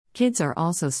Kids are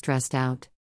also stressed out.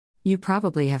 You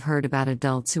probably have heard about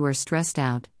adults who are stressed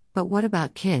out, but what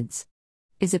about kids?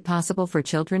 Is it possible for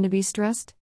children to be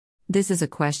stressed? This is a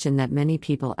question that many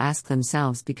people ask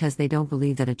themselves because they don't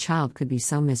believe that a child could be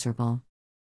so miserable.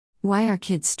 Why are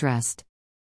kids stressed?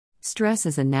 Stress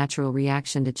is a natural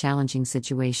reaction to challenging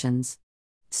situations.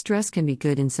 Stress can be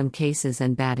good in some cases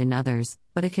and bad in others,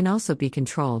 but it can also be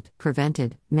controlled,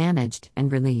 prevented, managed,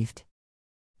 and relieved.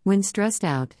 When stressed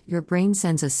out, your brain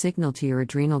sends a signal to your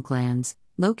adrenal glands,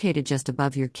 located just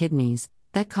above your kidneys,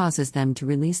 that causes them to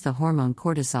release the hormone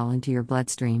cortisol into your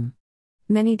bloodstream.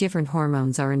 Many different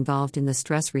hormones are involved in the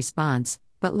stress response,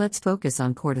 but let's focus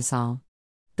on cortisol.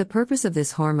 The purpose of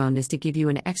this hormone is to give you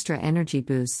an extra energy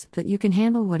boost so that you can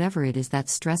handle whatever it is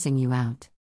that's stressing you out.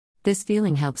 This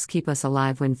feeling helps keep us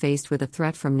alive when faced with a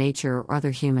threat from nature or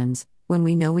other humans, when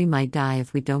we know we might die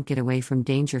if we don't get away from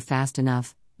danger fast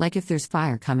enough, like if there's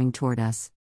fire coming toward us.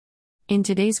 In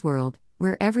today's world,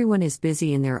 where everyone is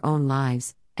busy in their own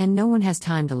lives, and no one has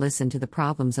time to listen to the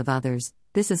problems of others,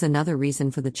 this is another reason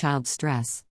for the child's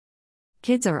stress.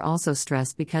 Kids are also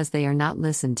stressed because they are not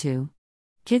listened to.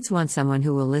 Kids want someone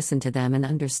who will listen to them and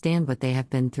understand what they have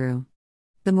been through.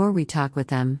 The more we talk with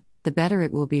them, the better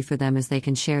it will be for them as they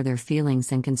can share their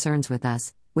feelings and concerns with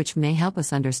us, which may help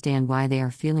us understand why they are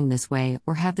feeling this way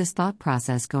or have this thought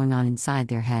process going on inside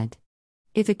their head.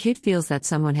 If a kid feels that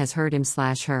someone has heard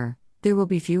him/her, there will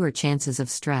be fewer chances of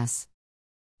stress.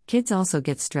 Kids also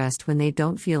get stressed when they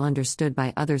don't feel understood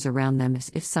by others around them.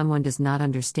 If someone does not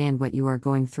understand what you are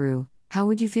going through, how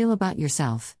would you feel about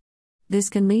yourself? This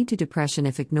can lead to depression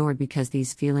if ignored because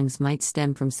these feelings might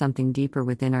stem from something deeper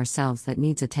within ourselves that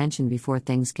needs attention before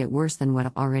things get worse than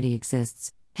what already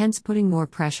exists, hence putting more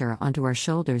pressure onto our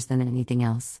shoulders than anything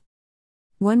else.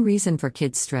 One reason for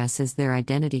kids' stress is their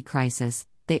identity crisis.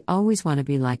 They always want to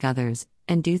be like others,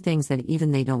 and do things that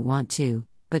even they don't want to,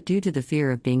 but due to the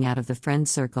fear of being out of the friend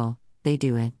circle, they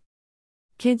do it.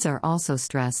 Kids are also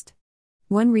stressed.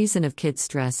 One reason of kids'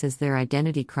 stress is their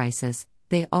identity crisis.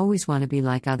 They always want to be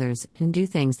like others and do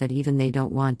things that even they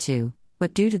don't want to,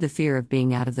 but due to the fear of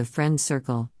being out of the friend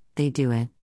circle, they do it.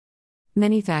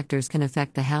 Many factors can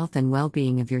affect the health and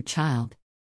well-being of your child.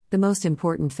 The most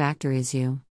important factor is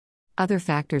you. Other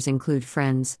factors include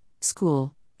friends,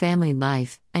 school, family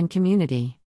life, and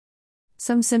community.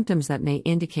 Some symptoms that may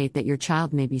indicate that your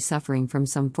child may be suffering from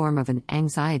some form of an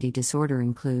anxiety disorder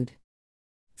include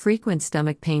frequent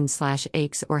stomach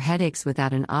pain/aches or headaches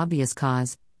without an obvious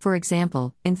cause. For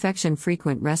example, infection,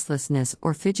 frequent restlessness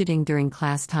or fidgeting during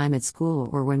class time at school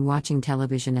or when watching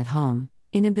television at home,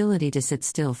 inability to sit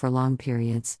still for long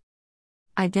periods.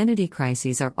 Identity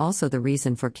crises are also the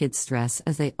reason for kids' stress,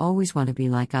 as they always want to be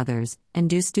like others and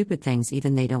do stupid things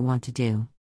even they don't want to do.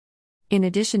 In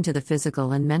addition to the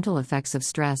physical and mental effects of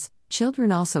stress,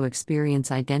 children also experience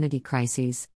identity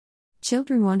crises.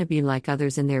 Children want to be like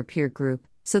others in their peer group,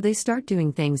 so they start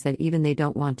doing things that even they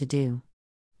don't want to do.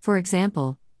 For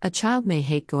example, a child may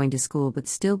hate going to school but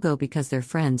still go because their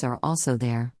friends are also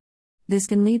there. This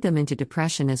can lead them into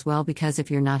depression as well, because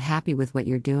if you're not happy with what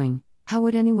you're doing, how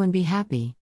would anyone be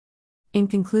happy? In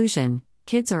conclusion,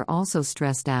 kids are also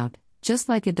stressed out, just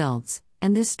like adults,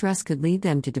 and this stress could lead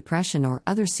them to depression or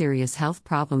other serious health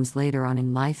problems later on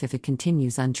in life if it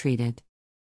continues untreated.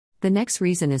 The next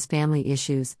reason is family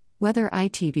issues, whether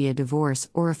it be a divorce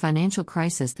or a financial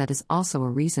crisis. That is also a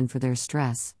reason for their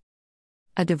stress.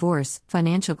 A divorce,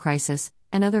 financial crisis,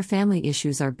 and other family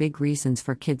issues are big reasons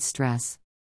for kids' stress.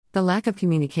 The lack of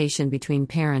communication between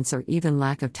parents or even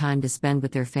lack of time to spend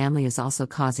with their family is also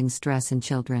causing stress in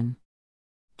children.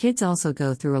 Kids also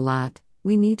go through a lot.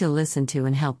 We need to listen to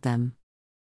and help them.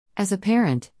 As a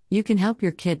parent, you can help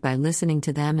your kid by listening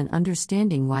to them and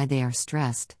understanding why they are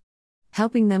stressed.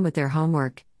 Helping them with their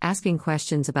homework, asking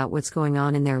questions about what's going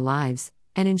on in their lives,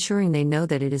 and ensuring they know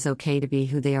that it is okay to be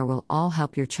who they are will all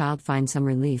help your child find some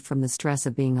relief from the stress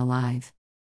of being alive.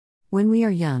 When we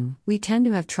are young, we tend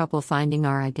to have trouble finding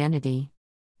our identity.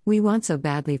 We want so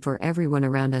badly for everyone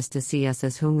around us to see us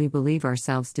as whom we believe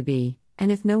ourselves to be,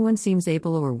 and if no one seems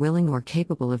able or willing or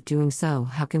capable of doing so,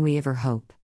 how can we ever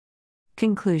hope?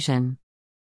 Conclusion.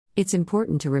 It's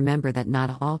important to remember that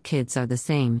not all kids are the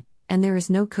same, and there is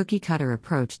no cookie-cutter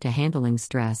approach to handling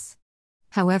stress.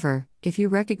 However, if you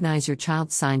recognize your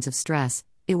child's signs of stress,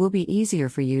 it will be easier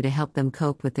for you to help them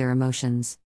cope with their emotions.